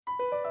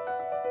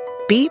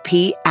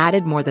BP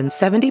added more than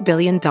 $70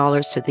 billion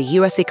to the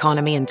U.S.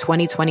 economy in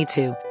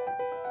 2022.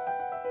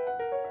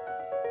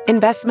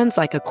 Investments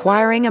like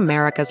acquiring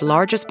America's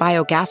largest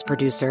biogas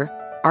producer,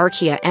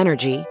 Archaea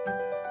Energy,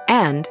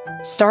 and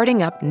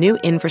starting up new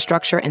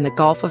infrastructure in the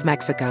Gulf of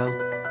Mexico.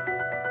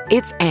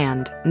 It's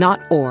and,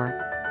 not or.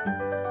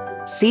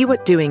 See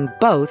what doing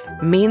both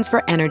means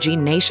for energy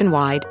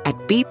nationwide at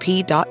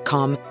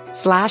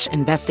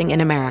bp.com/investing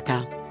in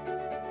America.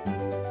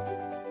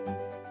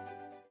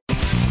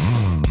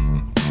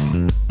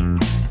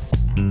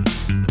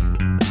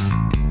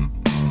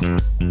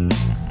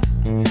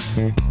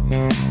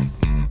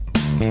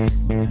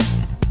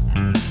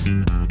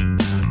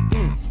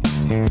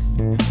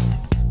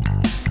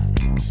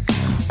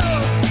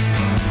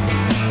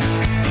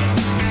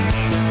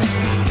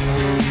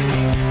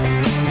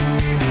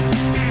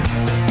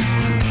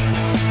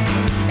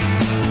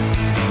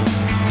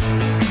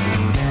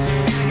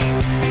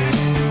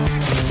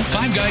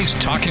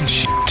 Talking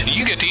shit.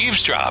 You get to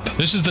eavesdrop.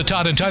 This is the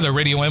Todd and Tyler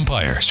Radio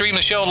Empire. Stream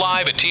the show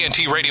live at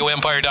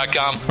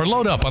TNTRadioEmpire.com or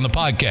load up on the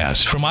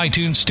podcast from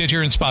iTunes,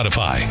 Stitcher, and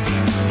Spotify.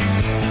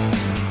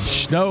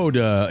 Snowed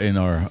in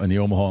the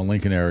Omaha and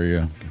Lincoln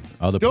area.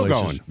 Other Still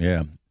places, going.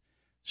 yeah.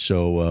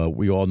 So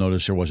we all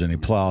noticed there wasn't any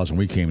plows when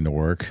we came to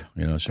work.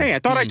 So, Hey, I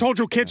thought I told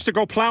you kids to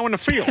go plow in the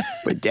field.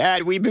 But,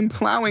 Dad, we've been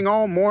plowing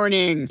all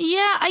morning.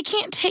 Yeah, I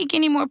can't take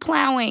any more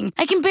plowing.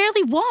 I can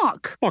barely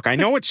walk. Look, I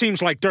know it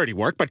seems like dirty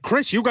work, but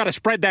Chris, you got to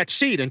spread that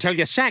seed until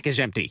your sack is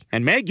empty.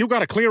 And Meg, you got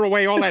to clear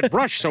away all that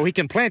brush so he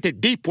can plant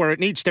it deep where it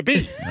needs to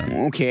be.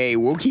 Okay,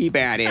 we'll keep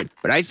at it.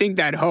 But I think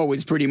that hoe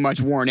is pretty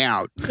much worn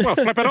out. Well,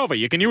 flip it over.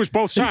 You can use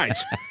both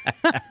sides.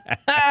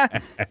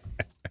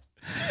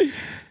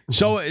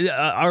 So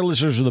our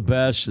listeners are the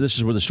best. This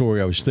is what the story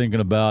I was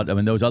thinking about. I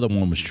mean, those other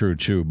one was true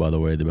too, by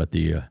the way, about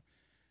the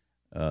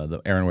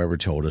Aaron Weber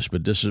told us.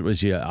 But this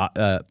was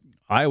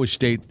Iowa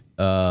State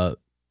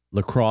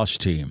lacrosse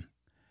team.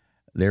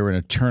 They were in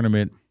a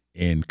tournament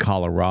in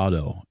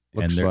Colorado,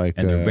 and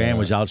their van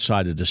was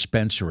outside a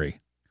dispensary,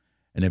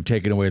 and they've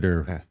taken away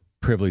their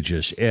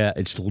privileges. Yeah,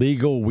 it's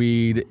legal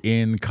weed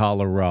in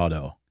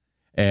Colorado,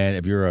 and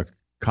if you're a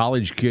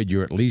college kid,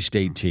 you're at least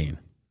 18.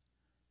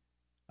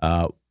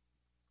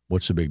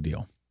 What's the big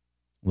deal?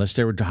 Unless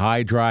they were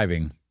high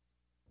driving.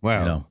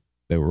 Well,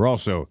 they were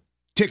also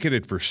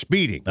ticketed for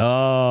speeding.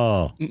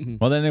 Oh.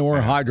 Well, then they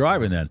weren't high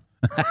driving then.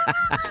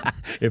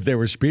 If they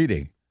were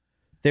speeding.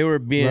 They were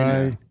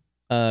being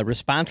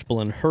responsible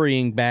and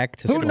hurrying back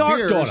to Who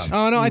narked on them?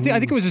 Oh, no, I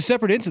think it was a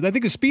separate incident. I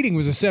think the speeding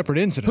was a separate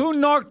incident. Who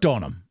narked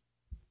on them?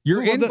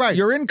 You're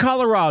in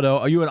Colorado.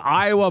 Are you an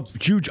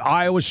huge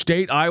Iowa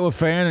State, Iowa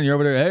fan? And you're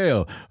over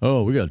there,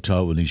 hey, we got to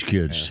talk with these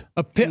kids.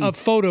 A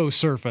photo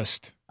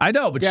surfaced. I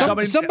know, but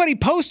somebody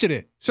posted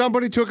it.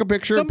 Somebody took a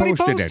picture and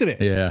posted it.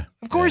 Yeah.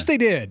 Of course they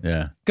did.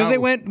 Yeah. Because they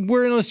went,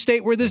 we're in a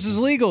state where this is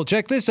legal.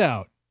 Check this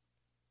out.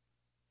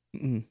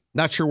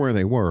 Not sure where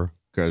they were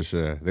because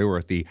they were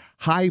at the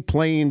High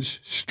Plains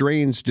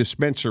Strains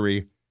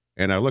Dispensary.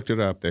 And I looked it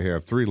up. They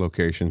have 3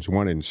 locations,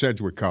 one in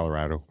Sedgwick,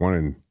 Colorado, one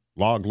in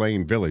Log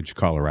Lane Village,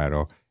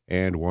 Colorado,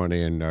 and one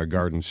in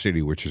Garden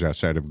City, which is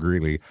outside of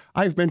Greeley.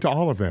 I've been to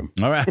all of them.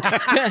 All right.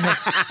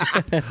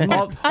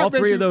 all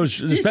 3 of those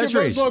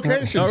dispensaries. Each of those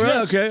locations. All right,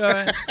 yes. okay, all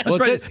right. That's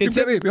right.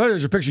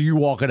 There's a picture of you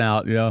walking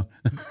out,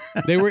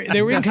 They were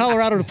in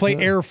Colorado to play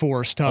Air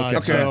Force, Todd.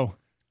 Okay. So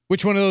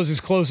which one of those is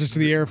closest to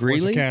the Air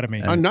Force Academy?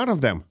 None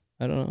of them.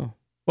 I don't know.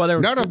 Well,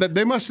 none of them.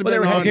 They must have been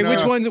on, okay,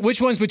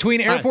 which one's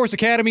between Air Force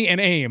Academy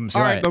and Ames?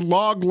 All right, the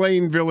Log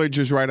Lane Village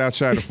is right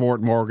outside of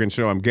Fort Morgan,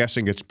 so I'm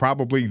guessing it's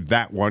probably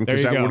that one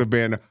because that would have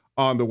been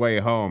on the way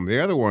home.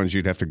 The other ones,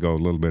 you'd have to go a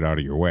little bit out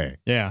of your way.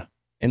 Yeah.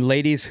 And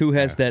ladies, who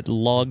has that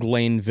Log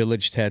Lane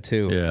Village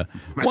tattoo? Yeah.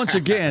 Once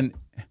again,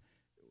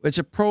 it's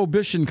a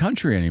prohibition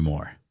country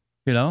anymore.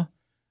 They're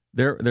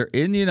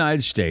in the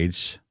United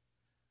States.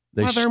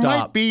 There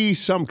might be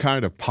some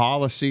kind of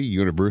policy,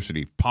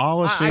 university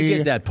policy. I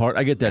get that part.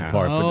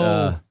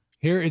 But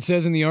here it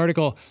says in the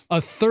article,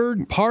 a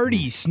third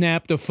party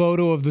snapped a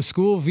photo of the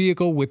school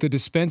vehicle with the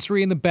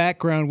dispensary in the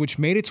background, which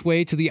made its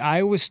way to the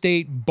Iowa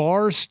State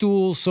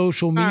Barstool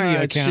social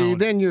media account. See,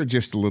 then you're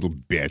just a little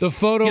bitch. The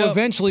photo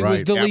eventually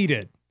was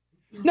deleted.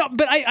 No,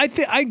 but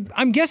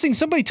I'm guessing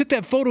somebody took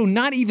that photo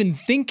not even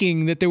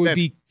thinking that there would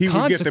be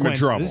consequences. Would get them in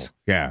trouble.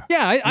 Yeah.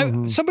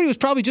 Yeah, somebody was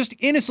probably just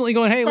innocently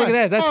going, hey, look at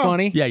that. That's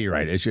funny. Yeah, you're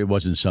right. It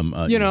wasn't some...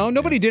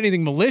 nobody did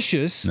anything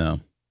malicious. No.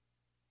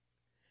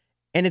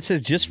 And it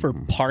says just for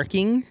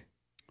parking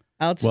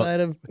outside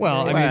of...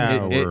 Well, they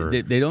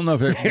don't know if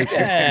were they in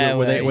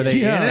it?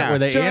 Were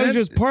they John in it?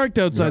 just parked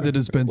outside the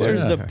dispensary.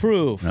 Where's the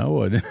proof? I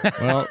would.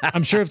 Well,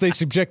 I'm sure if they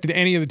subjected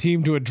any of the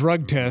team to a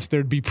drug test,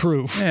 there'd be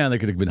proof. Yeah, they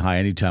could have been high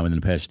any time in the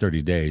past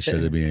 30 days, so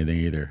there'd be anything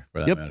either,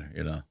 for that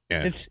matter,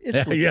 Yeah. It's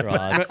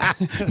lacrosse.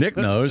 Nick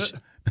knows.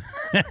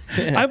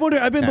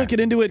 I've been looking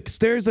into it because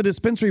there's a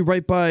dispensary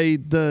right by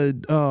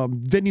the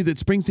venue that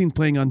Springsteen's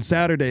playing on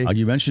Saturday. Oh,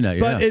 you mentioned that,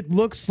 yeah. But it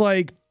looks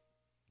like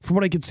from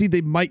what I can see,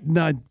 they might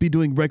not be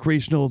doing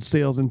recreational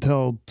sales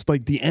until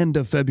like the end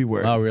of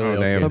February. Oh, really?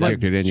 They Okay. haven't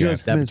kicked it in yet.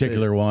 Just That miss it.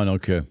 particular one?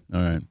 Okay.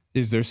 All right.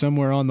 Is there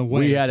somewhere on the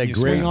way? We had a You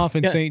great- swing off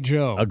in Yeah. St.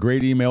 Joe. A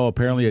great email.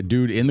 Apparently, a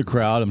dude in the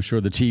crowd. I'm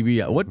sure the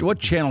TV. What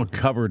channel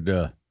covered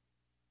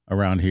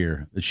around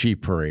here? The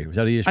Sheep Parade. Was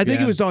that ESPN? I think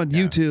it was on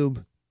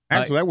YouTube.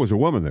 Actually, that was a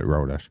woman that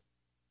wrote us.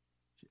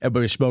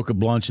 Everybody smoking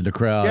blunts in the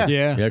crowd.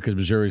 Yeah. Yeah, because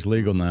Missouri's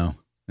legal now.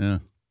 Yeah.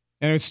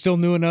 And it's still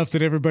new enough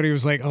that everybody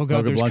was like, oh,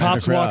 God, Smoking there's blunts in the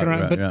cops crowd, walking around.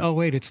 right, But, yeah. oh,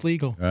 wait, it's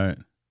legal. All right.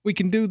 We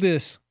can do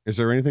this. Is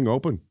there anything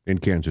open in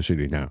Kansas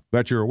City now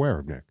that you're aware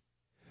of, Nick?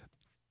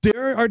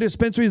 There are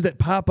dispensaries that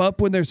pop up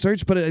when they're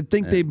searched, but I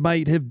think they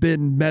might have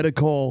been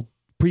medical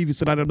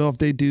previous, and I don't know if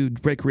they do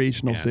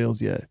recreational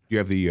sales yet. You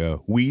have the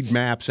Weed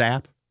Maps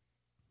app.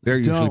 They're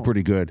usually Don't.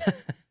 pretty good.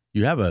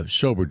 You have a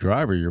sober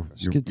driver. Your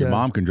get your that.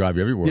 mom can drive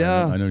you everywhere.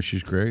 Yeah. I know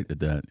she's great at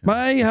that.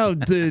 How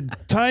the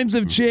times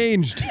have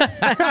changed.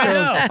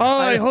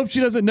 I hope she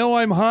doesn't know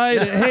I'm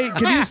high. Hey,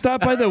 can you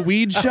stop by the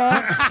weed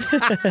shop?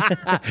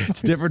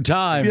 It's a different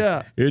time.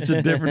 Yeah. It's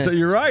a different time.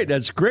 You're right.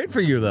 That's great for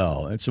you,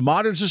 though. It's a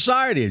modern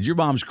society. Your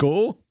mom's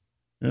cool.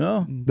 You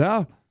know?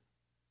 No.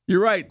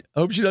 You're right. I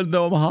hope she doesn't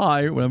know I'm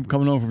high when I'm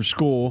coming home from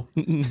school.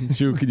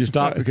 So can you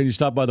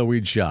stop by the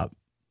weed shop?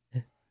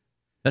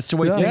 That's the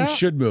way Yeah. things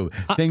should move.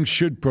 Things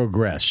should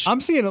progress.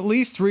 I'm seeing at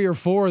least 3 or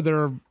 4 that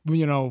are,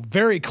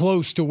 very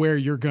close to where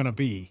you're going to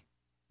be.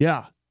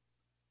 Yeah.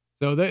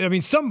 So,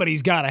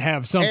 somebody's got to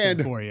have something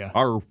And for you.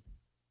 are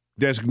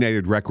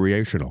designated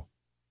recreational.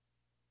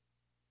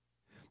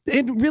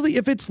 And really,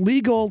 if it's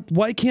legal,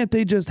 why can't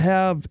they just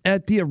have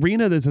at the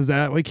arena this is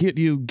at? Why can't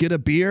you get a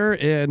beer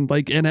and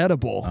like an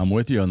edible? I'm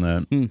with you on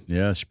that.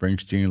 Yeah,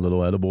 Springsteen, a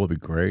little edible would be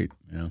great.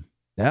 Yeah.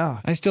 Yeah.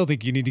 I still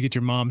think you need to get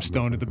your mom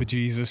stoned at the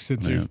bejesus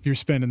since Yeah. you're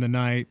spending the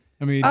night.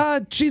 I mean,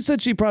 She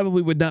said she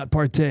probably would not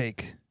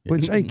partake,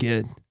 which I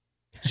get.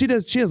 She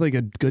does. She has like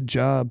a good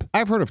job.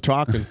 I've heard of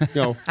talking,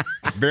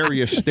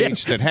 various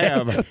states that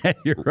have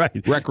You're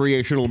right.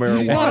 recreational marijuana.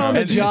 she's not on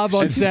the job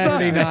on It's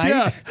Saturday night.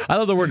 Yeah. I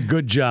love the word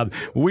good job.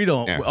 We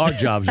don't, Yeah. Our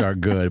jobs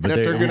aren't good. But that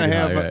they're going to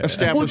have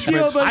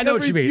establishments but I know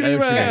what you mean. I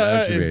know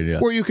what you mean. Yeah.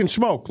 where you can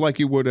smoke like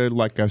you would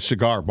like a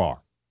cigar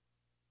bar.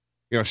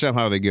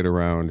 Somehow they get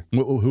around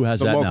Who has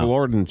the that local now?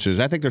 ordinances.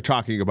 I think they're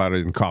talking about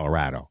it in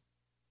Colorado.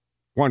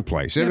 One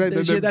place. Yeah, And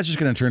they're- that's just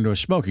going to turn into a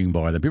smoking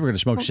bar. Then people are going to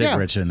smoke yeah.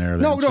 cigarettes in there.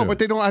 No, then, too. but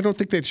they don't. I don't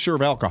think they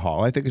serve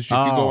alcohol. I think it's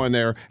just you go in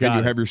there and got you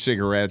it. have your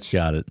cigarettes.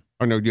 Got it.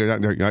 Oh no, not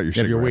your cigarettes.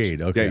 have your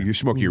weed, okay. Yeah, you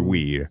smoke your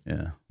weed.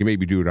 Yeah. You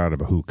maybe do it out of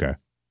a hookah,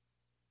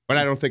 but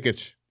I don't think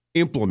it's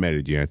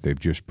implemented yet. They've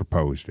just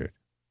proposed it.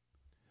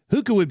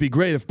 Hookah would be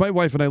great if my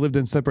wife and I lived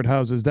in separate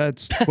houses.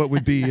 That's what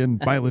would be in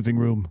my living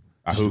room.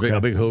 A Just a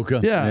big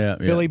hookah. Yeah.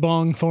 Billy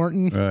Bong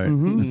Thornton.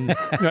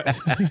 Right.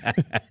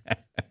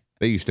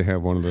 They used to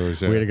have one of those.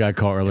 We had a guy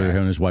call earlier. Him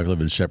and his wife live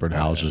in separate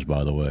houses,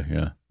 by the way.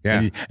 Yeah.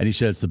 Yeah. And he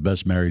said it's the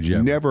best marriage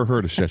ever. Never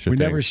heard of such a we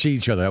thing. never see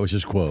each other. That was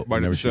his quote. We But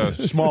never it's see a each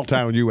other. small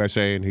town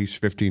USA, and he's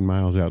 15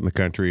 miles out in the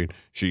country, and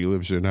she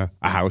lives in a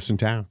house in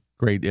town.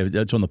 Great.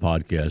 That's on the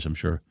podcast, I'm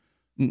sure.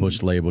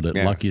 Post labeled it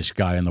Yeah. luckiest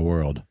guy in the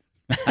world.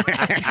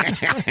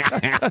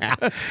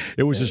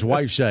 It was his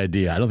wife's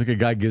idea. I don't think a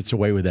guy gets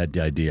away with that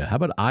idea. How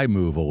about I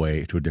move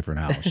away to a different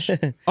house?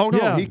 Oh no,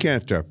 Yeah. he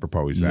can't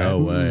propose that.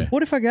 No way.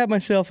 What if I got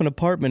myself an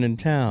apartment in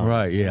town?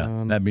 Right,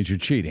 yeah. That means you're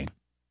cheating.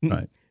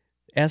 Right.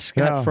 Ask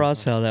Scott Yeah.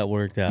 Frost how that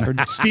worked out. Or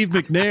Steve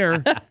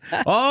McNair.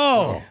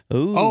 Oh!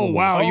 Ooh. Oh,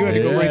 wow. You had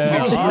to go right to the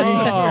extreme.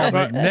 Oh,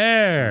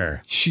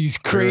 McNair. She's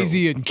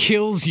crazy and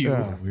kills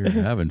you. We were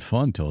having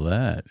fun till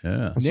that.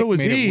 Yeah. So was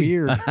Made it he.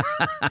 weird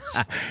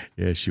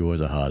Yeah, she was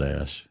a hot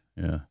ass.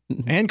 Yeah.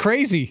 and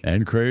crazy.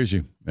 And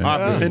crazy. Yeah.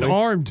 Obviously. And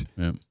armed.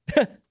 Yeah.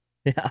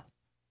 Yeah.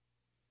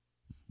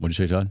 What'd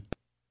you say, Todd?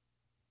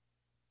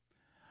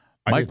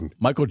 I didn't.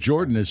 Michael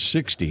Jordan is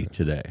 60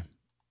 today.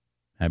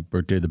 Happy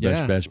birthday, the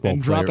best basketball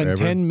and player dropping ever.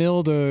 10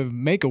 mil to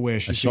make a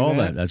wish. I You see saw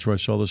that. That's where I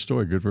saw the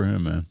story. Good for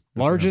him, man.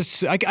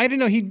 Largest. I didn't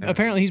know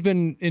apparently he's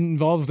been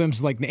involved with them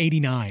since like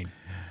 '89.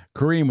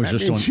 Kareem was That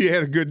just on. means she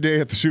had a good day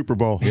at the Super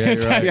Bowl. Yeah,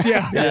 you're right.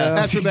 Yeah,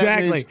 That's what that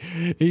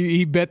exactly.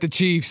 He bet the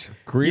Chiefs.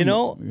 Kareem, You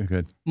know-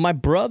 good. My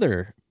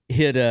brother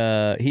hit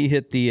the What do you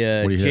hit?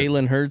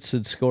 Jalen Hurts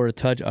had scored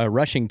a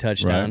rushing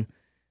touchdown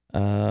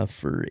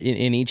for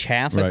in each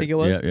half, I Right. think it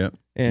was. Yeah, yeah.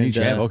 And, Each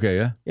half? Okay,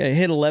 yeah. Yeah, it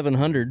hit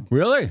 1,100.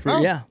 Really? For,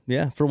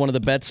 yeah, for one of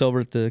the bets over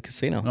at the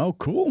casino. Oh,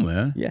 cool,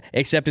 man. Yeah,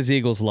 except his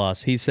Eagles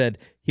lost. He said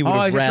he would Oh,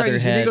 have that's rather right.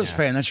 He's an had. Eagles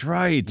fan. That's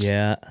right.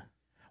 Yeah,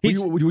 Were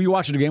you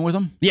watching the game with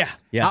him? yeah.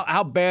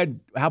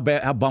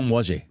 How bum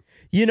was he?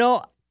 You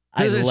know,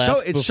 I 'Cause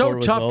left it's so before it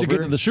was tough to get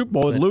over. to the Super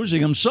Bowl.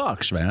 Losing him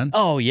sucks, man.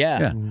 Oh yeah.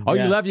 Yeah. Oh,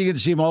 Yeah. you left? You get to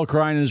see him all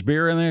crying in his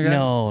beer in there?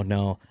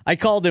 No. I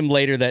called him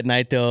later that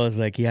night though. I was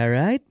like, "You all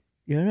right?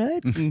 You all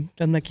right?" And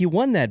I'm like, "You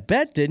won that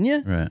bet, didn't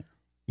you?" Right.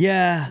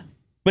 Yeah.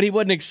 But he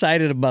wasn't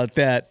excited about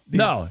that. He's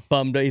No.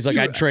 bummed. He's like,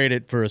 "I'd trade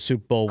it for a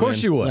Super Bowl." Of course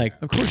win. you would. Like,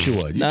 Of course you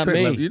would. You not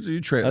trade me.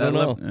 You trade. I don't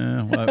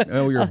know.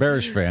 Well, you're a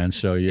Bears fan,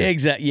 so yeah.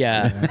 exactly.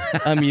 Yeah.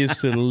 I'm used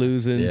to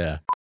losing. Yeah.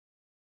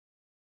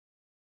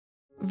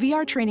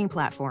 VR training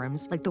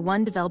platforms, like the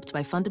one developed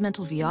by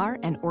Fundamental VR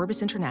and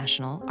Orbis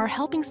International, are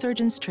helping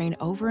surgeons train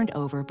over and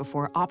over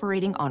before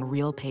operating on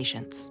real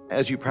patients.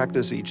 As you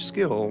practice each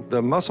skill,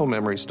 the muscle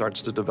memory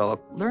starts to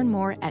develop. Learn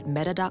more at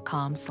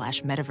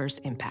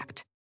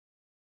meta.com/metaverseimpact.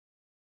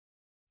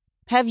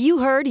 Have you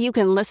heard you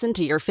can listen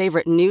to your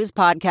favorite news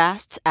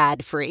podcasts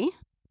ad-free?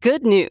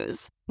 Good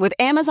news. With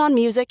Amazon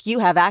Music, you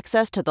have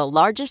access to the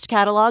largest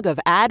catalog of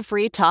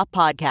ad-free top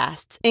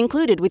podcasts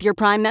included with your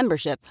Prime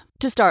membership.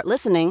 To start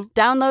listening,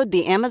 download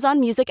the Amazon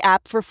Music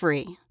app for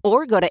free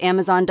or go to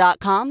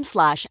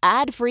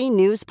amazon.com/ad-free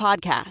news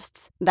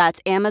podcasts.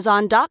 That's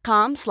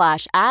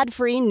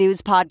amazon.com/ad-free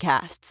news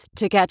podcasts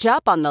to catch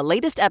up on the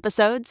latest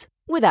episodes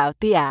without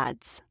the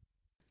ads.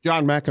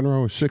 John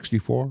McEnroe is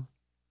 64.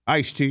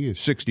 Ice-T is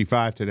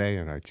 65 today,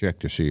 and I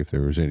checked to see if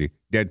there was any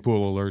Deadpool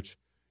alerts.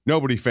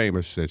 Nobody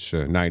famous that's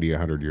 90,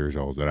 100 years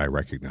old that I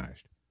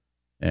recognized.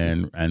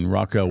 And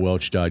Raquel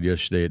Welch died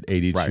yesterday at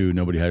 82. Right.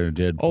 Nobody had a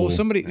Deadpool. Oh,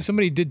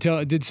 somebody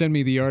did send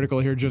me the article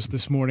here just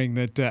this morning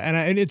that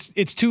and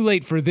it's too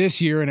late for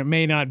this year, and it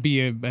may not be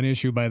an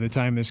issue by the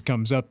time this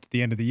comes up at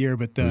the end of the year.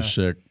 But who's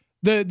sick?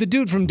 The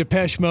dude from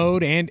Depeche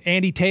Mode, and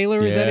Andy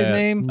Taylor, is that his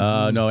name?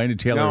 No, Andy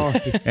Taylor. No.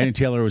 Andy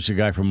Taylor was the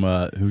guy from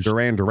who's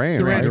Duran Duran.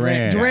 You're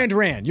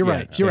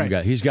right.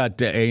 Guy. He's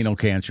got anal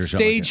cancer.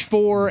 Stage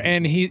 4,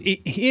 and he,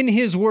 in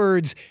his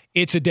words,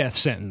 it's a death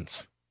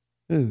sentence.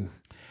 How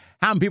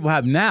many people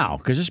have now?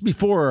 Because this is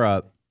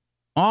before.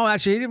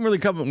 Actually, he didn't really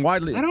come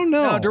widely. I don't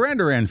know. No, Duran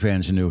Duran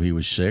fans knew he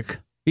was sick.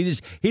 He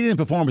didn't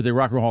perform at the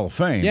Rock and Roll Hall of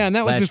Fame. Yeah, and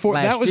that was before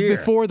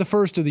the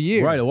first of the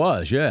year. Right, it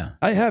was. Yeah,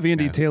 I have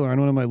Andy Taylor on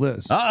one of my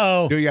lists.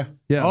 Uh-oh. Do you?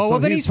 Yeah. Oh, so well,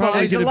 then he's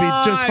probably going to be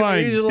just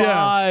fine. He's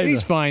alive.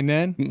 He's fine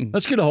then.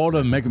 Let's get a hold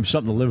of him and make him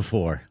something to live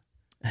for.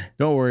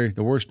 Don't worry,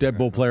 the worst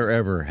Deadpool player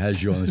ever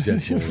has you on this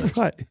Deadpool list.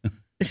 Right.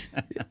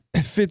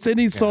 If it's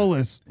any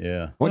solace.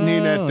 Yeah. Wasn't he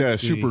in that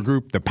super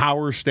group, the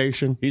Power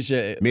Station? He's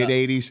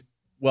mid-'80s.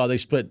 Well, they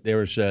split. There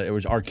was it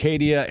was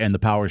Arcadia and the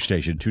Power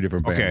Station, two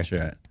different bands.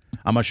 Okay. Yeah.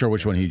 I'm not sure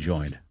which one he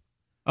joined.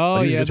 Oh,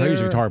 he was a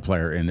guitar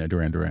player in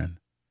Duran Duran.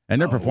 And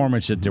their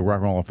performance at the Rock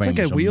and Roll of Fame it's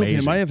like was I wheeled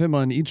amazing. him. I have him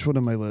on each one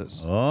of my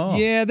lists. Oh.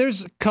 Yeah,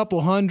 there's a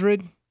couple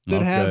hundred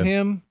that have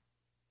him.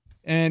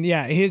 And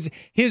yeah, his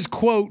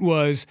quote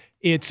was,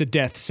 "It's a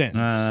death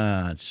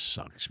sentence." It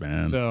sucks,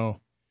 man.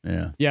 So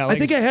yeah. Like I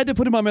think I had to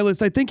put him on my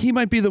list. I think he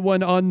might be the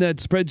one on that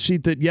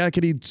spreadsheet that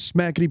Yakety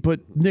Smackety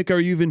put. Nick, are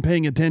you even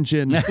paying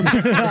attention?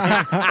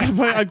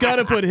 I've got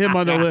to put him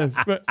on the list.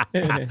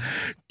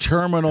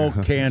 Terminal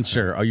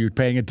cancer. Are you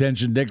paying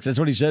attention, Nick? That's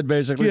what he said,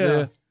 basically.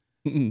 Yeah.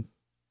 It'd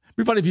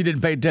be funny if you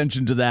didn't pay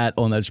attention to that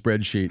on that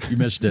spreadsheet. You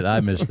missed it. I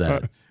missed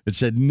that. It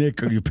said,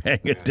 Nick, are you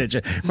paying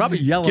attention? Probably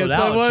yelled it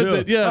out,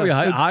 too. Yeah. Probably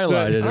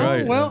highlighted,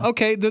 right? Well,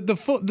 okay.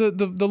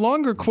 The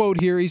longer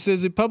quote here, he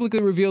says, it publicly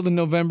revealed in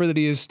November that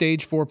he has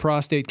stage 4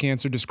 prostate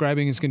cancer,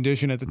 describing his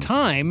condition at the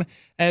time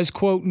as,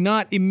 quote,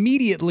 not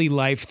immediately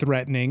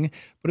life-threatening,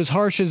 but as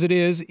harsh as it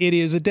is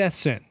a death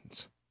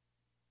sentence.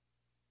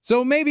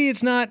 So maybe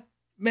it's not,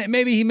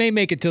 maybe he may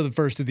make it till the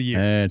first of the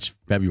year. It's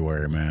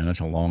February, man. That's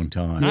a long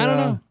time. I don't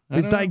know. He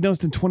was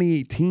diagnosed in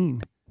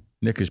 2018.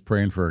 Nick is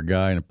praying for a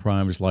guy in the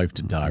prime of his life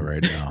to die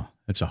right now.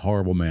 That's a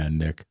horrible man,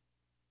 Nick.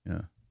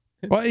 Yeah.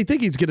 Well, I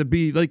think he's going to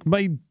be, like,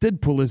 my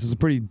Deadpool list is a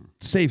pretty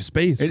safe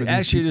space for these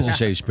actually people. It is a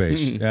safe space.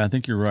 Yeah, I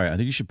think you're right. I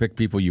think you should pick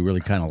people you really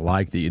kind of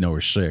like that you know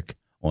are sick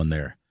on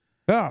there.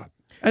 Yeah.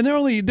 And there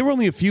were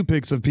only a few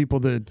picks of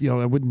people that,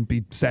 I wouldn't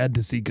be sad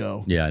to see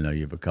go. Yeah, I know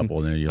you have a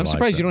couple in there. I'm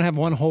surprised you don't have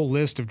one whole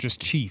list of just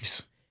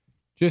Chiefs.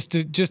 Just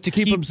to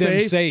keep them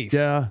safe.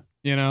 Yeah.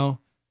 Yeah.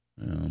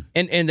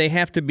 And they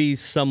have to be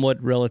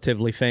somewhat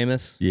relatively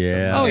famous.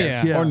 Yeah. Oh,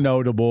 yeah. Or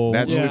notable.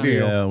 That's the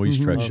deal. Yeah, we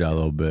stretched out a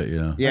little bit,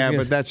 Yeah,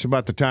 but that's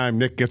about the time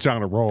Nick gets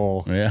on a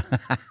roll. Yeah.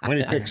 When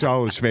he picks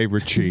all his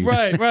favorite Chiefs.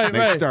 Right.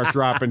 They start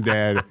dropping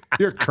dead.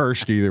 You're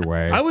cursed either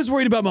way. I was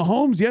worried about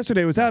Mahomes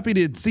yesterday. I was happy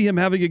to see him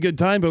having a good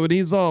time, but when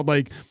he's all,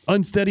 like,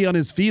 unsteady on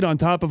his feet on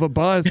top of a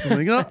bus,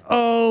 I'm like,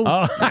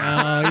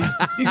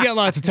 he's got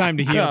lots of time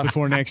to heal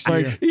before next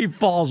year. He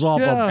falls off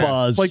a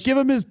bus. Like, give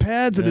him his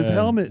pads and his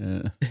helmet.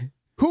 Yeah.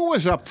 Who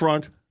was up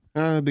front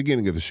at the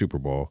beginning of the Super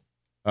Bowl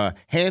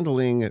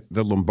handling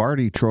the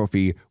Lombardi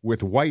Trophy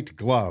with white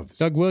gloves?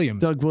 Doug Williams.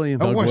 Doug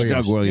Williams,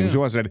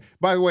 wasn't it?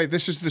 By the way,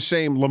 this is the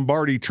same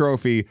Lombardi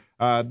Trophy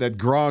that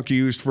Gronk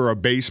used for a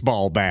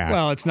baseball bat.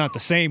 Well, it's not the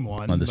same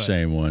one. Not the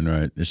same one,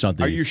 right? It's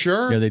not. Are you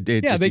sure? Yeah, they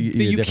did.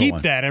 You keep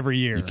that every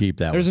year. You keep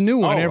that. There's a new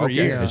one every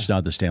year. It's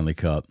not the Stanley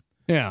Cup.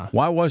 Yeah.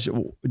 Why was it?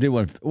 They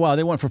went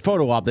for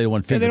photo op. They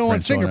want fingerprints. They don't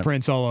want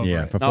fingerprints all over.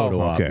 Yeah, it. for photo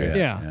op. Okay.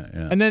 Yeah.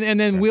 And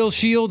then Will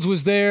Shields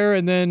was there,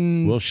 and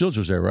then Will Shields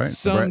was there, right?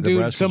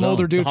 Some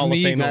older dude Hall from of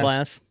the Fame Eagles.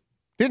 class.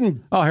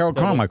 Harold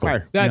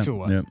Carmichael. That's who it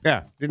was.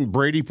 Yeah. Didn't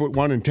Brady put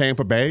one in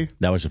Tampa Bay?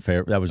 That was a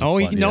fair. That was.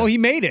 He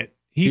made it.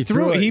 He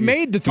threw it. He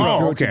made the throw.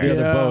 Oh,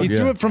 okay. He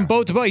threw it from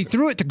boat to boat. He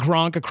threw it to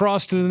Gronk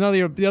across to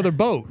the other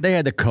boat. They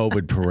had the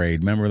COVID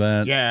parade. Remember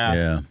that?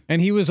 Yeah.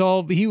 And he was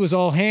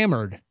all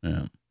hammered.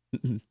 Yeah.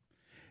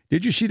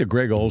 Did you see the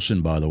Greg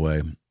Olson, by the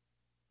way?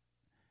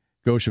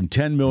 Goes from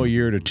 $10 million a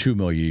year to $2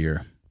 million a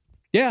year.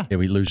 Yeah. if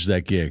he loses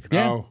that gig.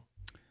 Yeah. Oh,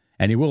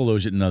 And he will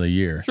lose it in another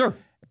year. sure.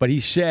 But he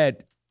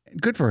said,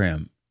 good for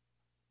him.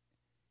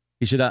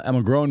 He said, I'm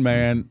a grown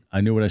man.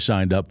 I knew what I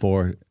signed up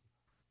for.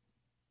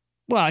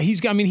 Well,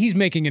 he's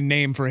making a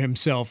name for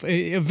himself.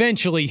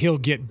 Eventually, he'll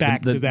get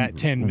back to that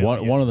 10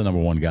 million. One of the number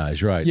one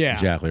guys, right? Yeah.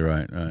 Exactly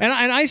right. And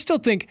I still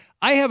think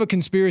I have a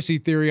conspiracy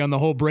theory on the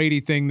whole Brady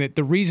thing that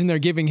the reason they're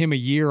giving him a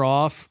year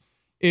off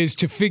is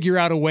to figure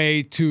out a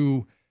way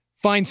to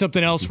find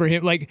something else for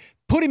him, like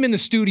put him in the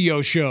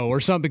studio show or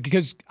something,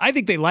 because I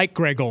think they like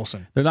Greg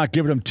Olson. They're not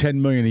giving him $10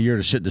 million a year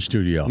to sit in the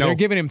studio. They're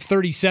giving him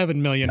 $37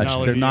 million a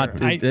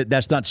year.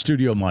 That's not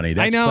studio money.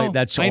 That's I know.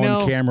 That's I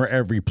know. on camera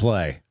every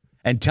play.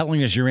 And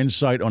telling us your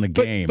insight on a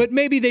game. But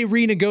maybe they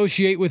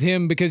renegotiate with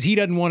him because he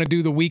doesn't want to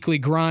do the weekly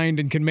grind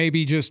and can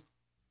maybe just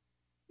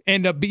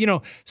end up,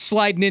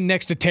 sliding in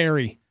next to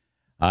Terry.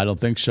 I don't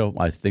think so.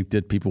 I think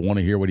that people want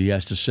to hear what he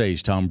has to say.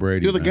 He's Tom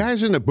Brady. Do the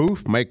guys in the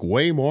booth make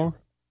way more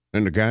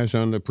than the guys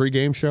on the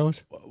pregame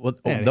shows? Well,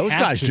 Yeah, those they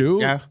have guys to. do.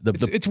 Yeah.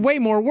 It's way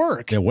more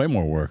work. Yeah, way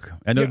more work.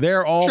 And they're Yeah,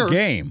 there all sure.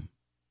 game.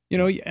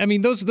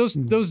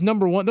 Those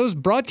number one, those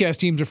broadcast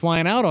teams are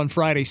flying out on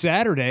Friday,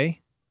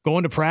 Saturday,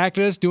 going to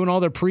practice, doing all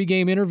their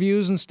pregame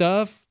interviews and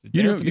stuff.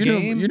 You there know, for the you know,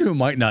 game. you know who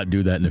might not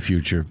do that in the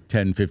future,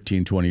 10,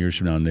 15, 20 years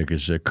from now, Nick,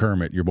 is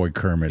Kermit, your boy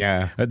Kermit.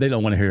 Yeah. They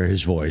don't want to hear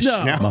his voice. No,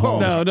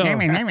 Mahomes.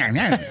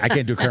 no. I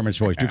can't do Kermit's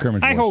voice. Do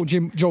Kermit's voice. I hold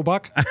Joe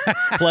Buck.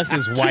 Plus,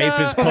 his wife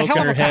is poking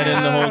her head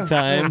in the whole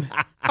time.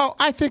 Oh,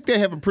 I think they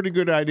have a pretty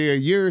good idea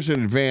years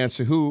in advance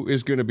of who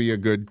is going to be a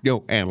good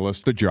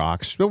analyst, the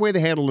jocks, the way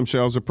they handle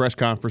themselves at press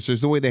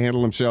conferences, the way they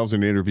handle themselves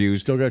in interviews.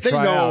 Still gotta they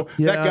try know out. that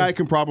Yeah. guy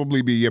can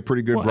probably be a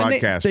pretty good Well, and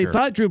broadcaster. They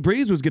thought Drew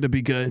Brees was going to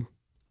be good.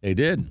 They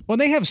did. Well,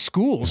 they have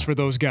schools for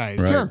those guys.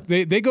 Right. Sure.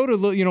 They go to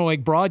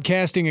like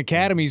broadcasting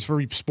academies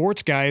for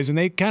sports guys, and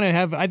they kind of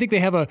have. I think they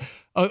have an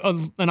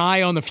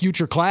eye on the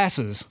future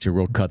classes. It's a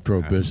real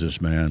cutthroat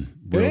business, man.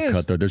 Real is.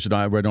 cutthroat.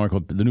 I read an article.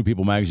 The New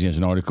People magazine has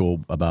an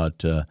article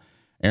about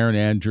Aaron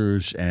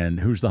Andrews and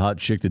who's the hot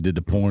chick that did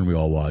the porn we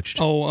all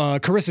watched. Oh,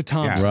 Carissa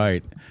Thompson.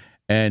 Right.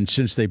 And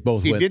since they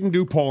both He went, didn't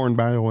do porn,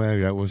 by the way.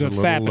 That was The a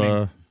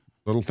fappening.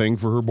 little thing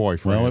for her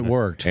boyfriend. well, it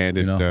worked. And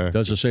it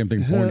does the same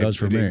thing porn does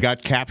for me. It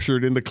got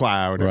captured in the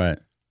cloud. Right.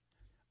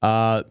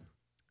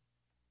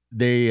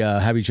 They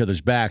have each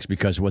other's backs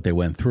because of what they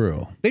went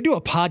through. They do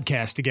a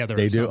podcast together.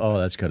 They or do. something. Oh,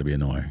 that's got to be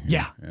annoying.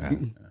 Yeah.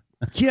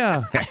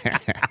 Yeah.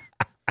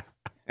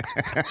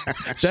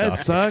 That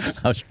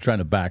sucks. I was trying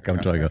to back up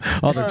until I go,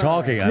 oh, they're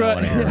talking. I don't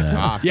want to hear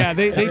that. Yeah,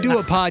 they do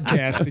a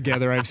podcast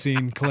together. I've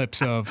seen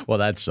clips of. Well,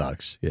 that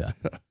sucks. Yeah.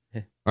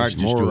 All right, They should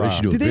just more. they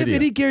should do a Do they have video.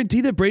 any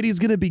guarantee that Brady's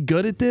going to be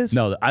good at this?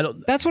 No, I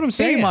don't. That's what I'm They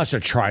saying. must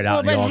have tried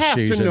out Well, in they the have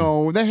offseason. to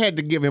know. They had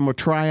to give him a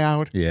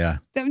tryout. Yeah.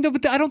 No,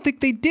 but I don't think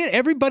they did.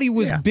 Everybody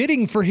was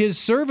bidding for his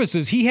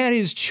services. He had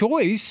his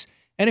choice,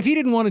 and if he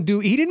didn't want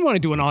to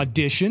do an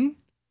audition.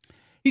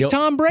 He's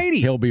Tom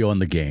Brady. He'll be on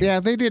the game. Yeah,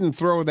 they didn't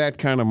throw that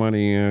kind of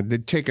money. They're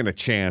taking a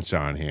chance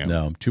on him.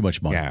 No, too much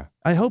money. Yeah.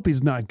 I hope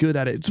he's not good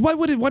at it. So why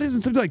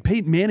doesn't something like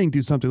Peyton Manning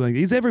do something like that?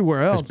 He's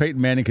everywhere else. Because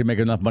Peyton Manning can make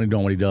enough money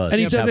doing what he does.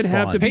 And he Just doesn't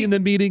have fun. to be in the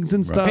meetings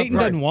and stuff. Peyton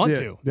doesn't want Yeah,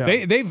 to.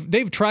 yeah.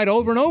 They've tried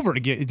over and over to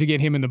get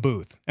him in the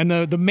booth. And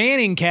the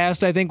Manning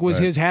cast, I think, was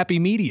his happy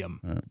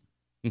medium.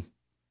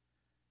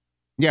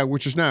 Yeah,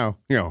 which is now,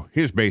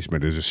 his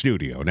basement is a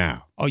studio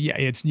now. Oh yeah,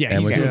 And he's with,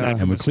 doing that.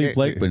 and with Cleve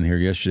Blakeman here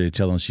yesterday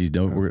telling us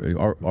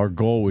our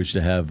goal was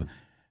to have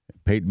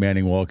Peyton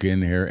Manning walk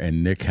in here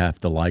and Nick have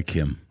to like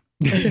him.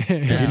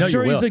 I'm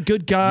sure he's a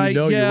good guy. You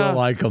know yeah. you will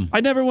like him.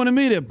 I never want to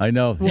meet him. I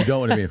know you don't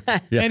want to meet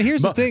him. Yeah. And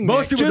here's the thing,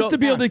 most Nick. people Just to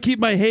be able to keep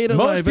my hate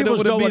alive, I don't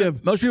want to meet him.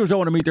 Most people don't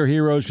want to meet their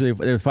heroes because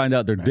they find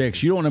out they're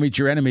dicks. You don't want to meet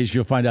your enemies.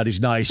 You'll find out he's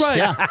nice. Right.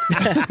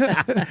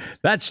 Yeah.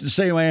 That's the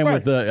same way I am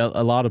with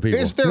a lot of people.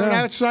 Is there an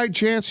outside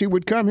chance he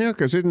would come here?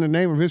 Because isn't the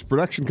name of his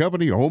production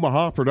company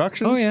Omaha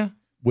Productions? Oh yeah.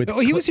 With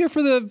He was here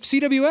for the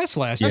CWS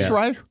last year. That's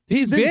right.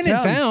 He's been in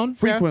in town.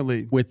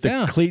 frequently. with the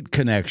Yeah. cleat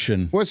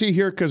connection. Was he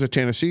here because of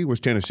Tennessee? Was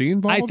Tennessee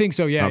involved? I think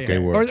so. Yeah. Okay, yeah.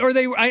 well. Or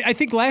they. I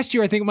think last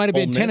year. I think it might have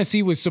been Ole Miss.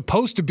 Tennessee was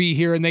supposed to be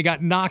here and they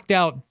got knocked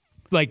out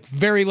like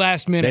very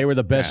last minute. They were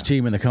the best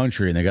team in the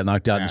country, and they got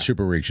knocked out in the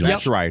Super Regionals.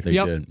 That's right. They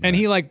Yep. did. And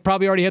he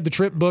probably already had the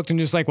trip booked and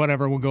just like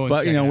whatever, we'll go. And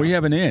But check it out. we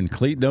have an in.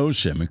 Cleat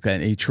knows him,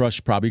 and he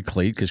trusts probably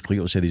Cleat because Cleat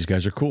will say these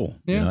guys are cool.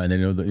 Yeah. And they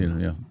know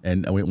that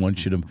And we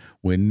want you to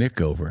win Nick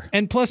over.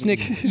 And plus,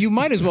 Nick, you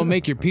might as well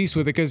make your peace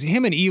with it because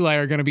him and Eli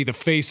are going to be the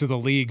face of the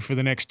league for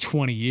the next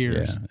 20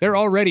 years. Yeah. They're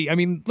already. I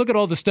mean, look at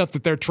all the stuff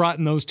that they're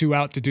trotting those two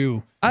out to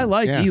do. I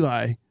like Yeah.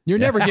 Eli. You're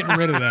never getting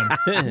rid of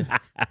them.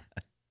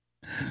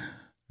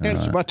 And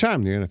it's about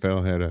time the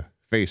NFL had a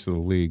face of the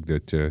league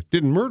that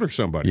didn't murder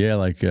somebody, Yeah,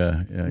 like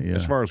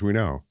as far as we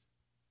know.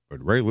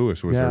 But Ray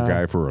Lewis was their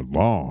guy for a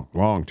long,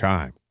 long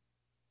time.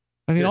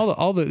 I mean,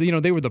 all the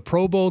they were the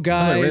Pro Bowl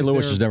guys. Ray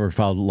Lewis They're- has never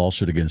filed a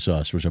lawsuit against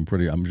us, which I'm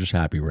just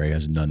happy Ray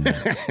hasn't done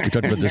that. We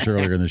talked about this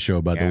earlier in the show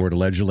about the word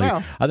allegedly.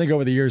 Well. I think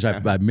over the years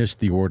I've missed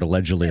the word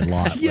allegedly a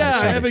lot. Yeah,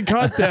 I haven't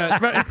caught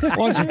that. Right.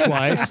 once or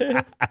twice.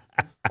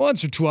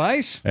 Once or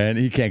twice. And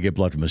he can't get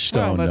blood from a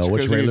stone, Well, that's though.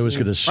 What's 'cause Ray he- Lewis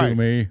going to sue right,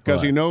 me?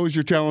 Because he What? knows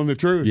you're telling the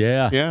truth.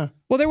 Yeah. Yeah.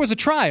 Well, there was a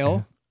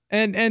trial,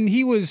 and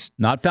he was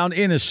not found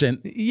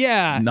innocent.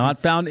 Yeah. Not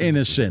found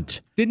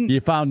innocent.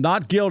 You found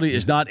not guilty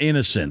is not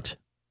innocent.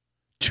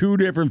 Two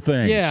different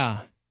things.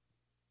 Yeah.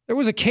 There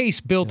was a case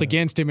built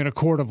against him in a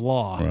court of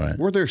law. Right.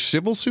 Were there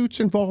civil suits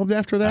involved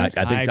after that?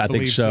 I think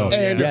believe so.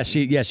 And yes,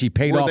 he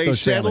paid off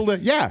those families.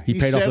 He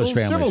paid off those settled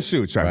families. civil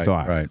suits, I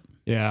thought. Right.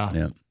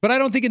 Yeah. But I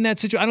don't think in that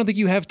situation, I don't think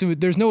you have to,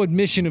 there's no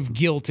admission of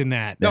guilt in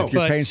that. No, if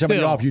you're paying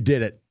somebody off, you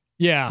did it.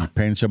 Yeah. You're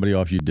paying somebody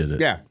off, you did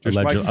it. Yeah.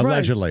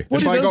 Allegedly.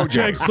 What did those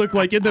checks look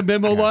like in the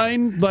memo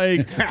line?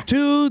 Like,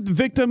 to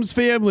victims'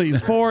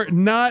 families for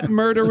not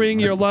murdering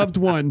your loved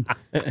one.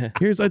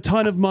 Here's a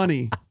ton of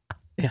money.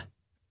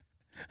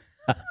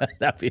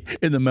 That'd be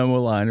in the memo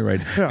line,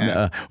 right?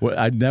 Yeah.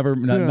 I'd never,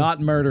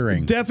 not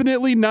murdering.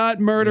 Definitely not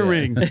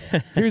murdering.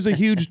 Here's a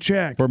huge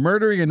check. For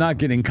murdering and not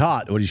getting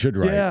caught, what he should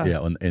write.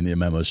 Yeah. In the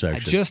memo I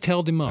section. just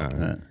held him up.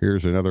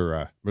 Here's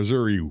another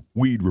Missouri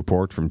weed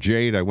report from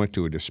Jade. I went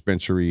to a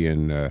dispensary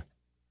in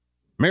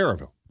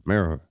Maryville,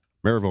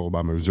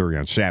 by Missouri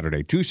on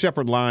Saturday. 2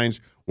 separate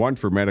lines, one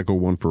for medical,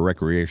 one for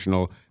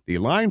recreational. The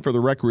line for the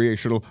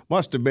recreational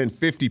must have been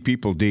 50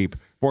 people deep.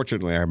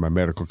 Fortunately, I have my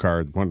medical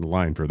card, one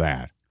line for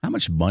that. How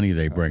much money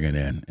they bringing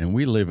in? And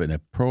we live in a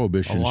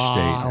prohibition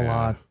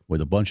state with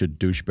a bunch of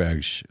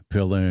douchebags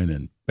pilling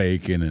and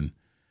baking and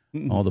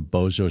all the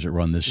bozos that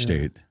run this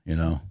state, you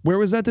know. Where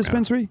was that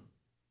dispensary?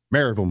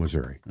 Maryville,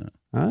 Missouri.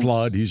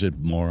 Flood, he's a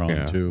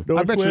moron too.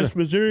 I bet you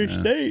Missouri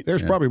State.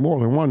 there's probably more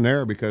than one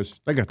there because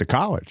they got the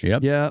college.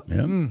 Yep. Yeah.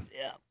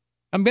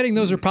 I'm betting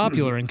those are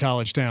popular in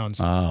college towns.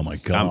 Oh my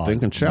God! I'm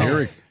thinking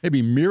so. It'd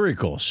be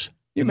miracles.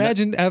 You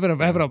imagine having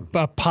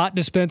a pot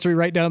dispensary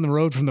right down the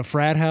road from the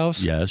frat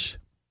house? Yes.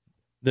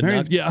 The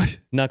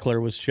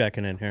Knuckler was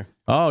checking in here.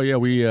 Oh yeah,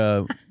 we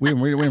didn't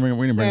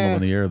bring him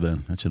on the air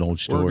then. That's an old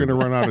story. We're going to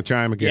run out of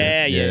time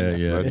again.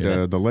 Yeah.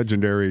 But the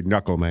legendary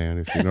Knuckle Man,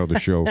 if you know the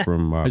show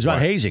from It's about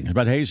hazing.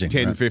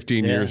 10,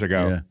 15 years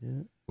ago.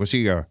 Yeah. Was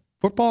he a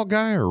football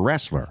guy or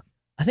wrestler?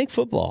 I think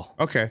football.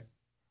 Okay.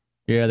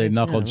 Yeah, they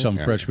knuckled some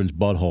freshman's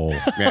butthole.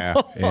 Yeah.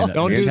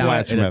 Don't do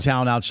that. In a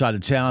town outside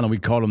of town, and we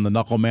called him the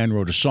Knuckle Man.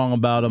 Wrote a song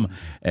about him,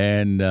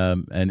 and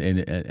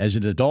as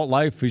an adult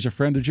life, he's a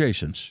friend of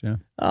Jason's. Yeah.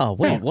 Oh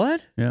wait,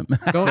 what? Yeah.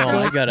 Don't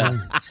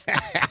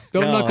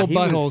knuckle he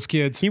buttholes,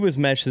 kids. He was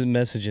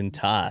messaging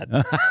Todd.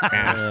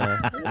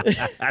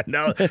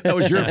 No, that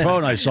was your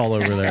phone I saw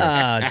over there.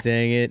 Ah,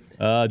 dang it.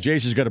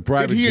 Jason's got a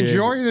private. Did he gig.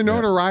 enjoy the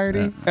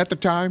notoriety at the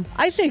time?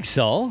 I think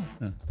so.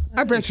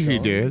 I bet you he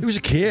did. He was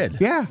a kid.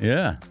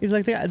 Yeah. He's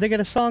like, they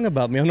got a song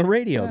about me on the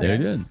radio. They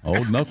did.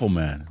 Old Knuckle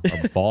Man.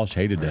 Our boss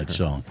hated that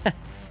song.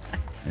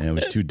 And it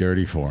was too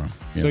dirty for him.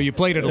 So you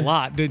played it a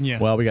lot, didn't you?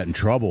 Well, we got in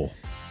trouble.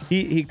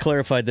 He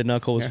clarified that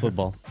Knuckle was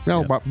football.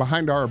 No, but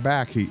behind our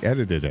back, he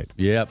edited it.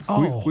 Yep.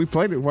 We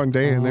played it one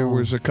day, and there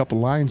was a couple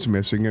lines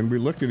missing, and we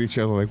looked at each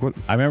other like, "What?"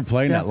 I remember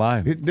playing that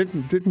live. It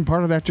didn't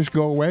part of that just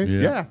go away?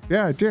 Yeah.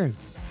 Yeah, it did.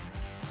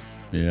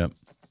 Yep.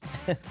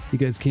 You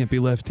guys can't be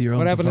left to your own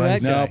What happened to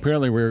that devices. No, guy?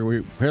 apparently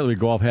we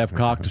go off half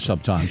cocked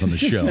sometimes on the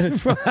show.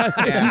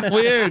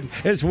 Weird.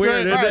 It's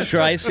weird, isn't it?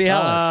 Try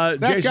Cialis.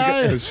 That Jason, guy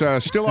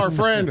is still our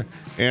friend,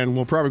 and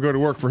we'll probably go to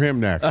work for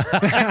him next.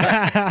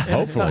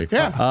 hopefully.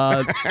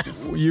 Yeah.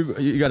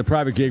 You got a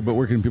private gig, but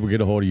where can people get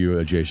a hold of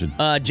you, Jason?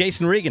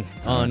 Jason Regan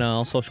on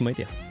all social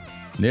media.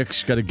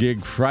 Nick's got a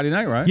gig Friday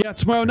night, right? Yeah,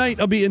 tomorrow night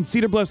I'll be in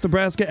Cedar Bluffs,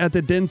 Nebraska at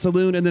the Den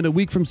Saloon, and then a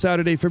week from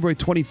Saturday, February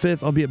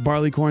 25th, I'll be at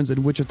Barleycorns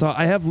in Wichita.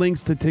 I have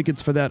links to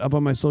tickets for that up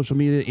on my social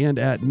media and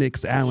at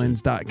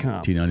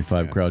nicksallens.com.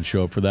 T95 crowd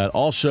show up for that.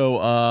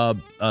 Also,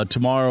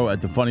 tomorrow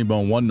at the Funny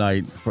Bone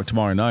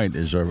tomorrow night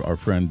is our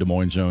friend Des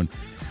Moines' own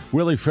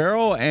Willie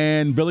Farrell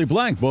and Billy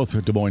Blank,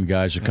 both Des Moines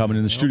guys, are coming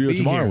in the studio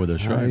tomorrow with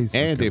us, right? Nice.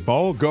 And if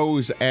all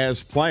goes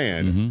as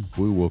planned,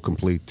 we will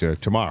complete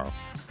tomorrow.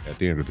 At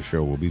the end of the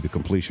show will be the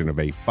completion of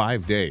a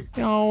 5-day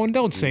No,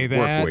 don't say that.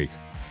 work week.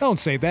 Don't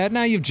say that.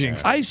 Now you've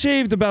jinxed. I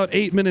shaved about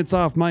 8 minutes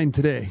off mine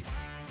today.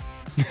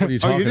 What are you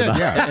talking you did, about?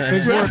 yeah.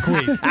 His work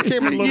week. I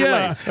came in a little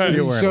late. He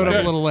showed up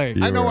a little late.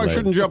 You I know were I late.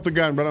 shouldn't jump the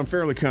gun, but I'm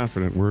fairly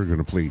confident we're going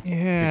to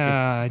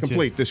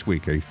complete this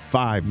week a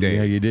 5-day.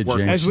 Yeah, you did, work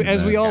James.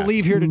 As we all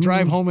leave here to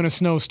drive home in a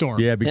snowstorm.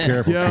 Yeah, be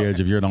careful,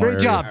 kids. If you're in our Great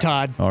area, job,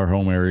 Todd. Our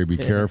home area, be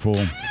careful.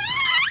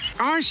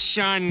 Our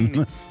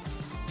son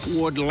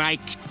would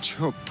like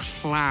to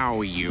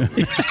plow you.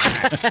 Get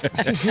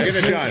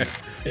it done.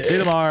 See you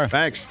tomorrow.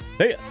 Thanks.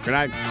 Hey. Good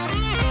night.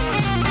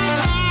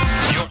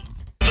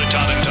 The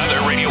Todd and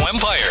Tyler Radio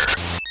Empire.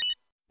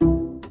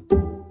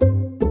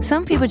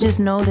 Some people just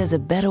know there's a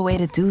better way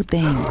to do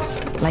things,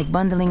 like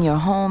bundling your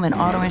home and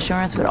auto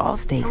insurance with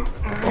Allstate,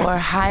 or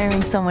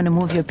hiring someone to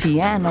move your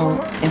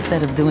piano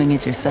instead of doing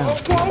it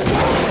yourself.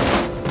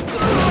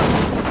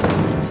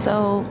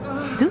 So,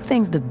 do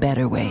things the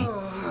better way.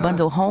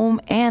 Bundle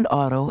home and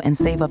auto and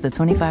save up to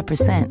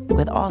 25%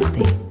 with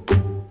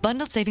Allstate.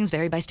 Bundled savings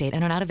vary by state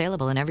and are not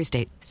available in every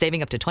state.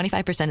 Saving up to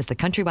 25% is the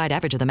countrywide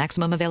average of the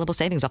maximum available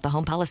savings off the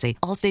home policy.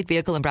 Allstate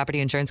Vehicle and Property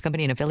Insurance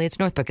Company and affiliates,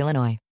 Northbrook, Illinois.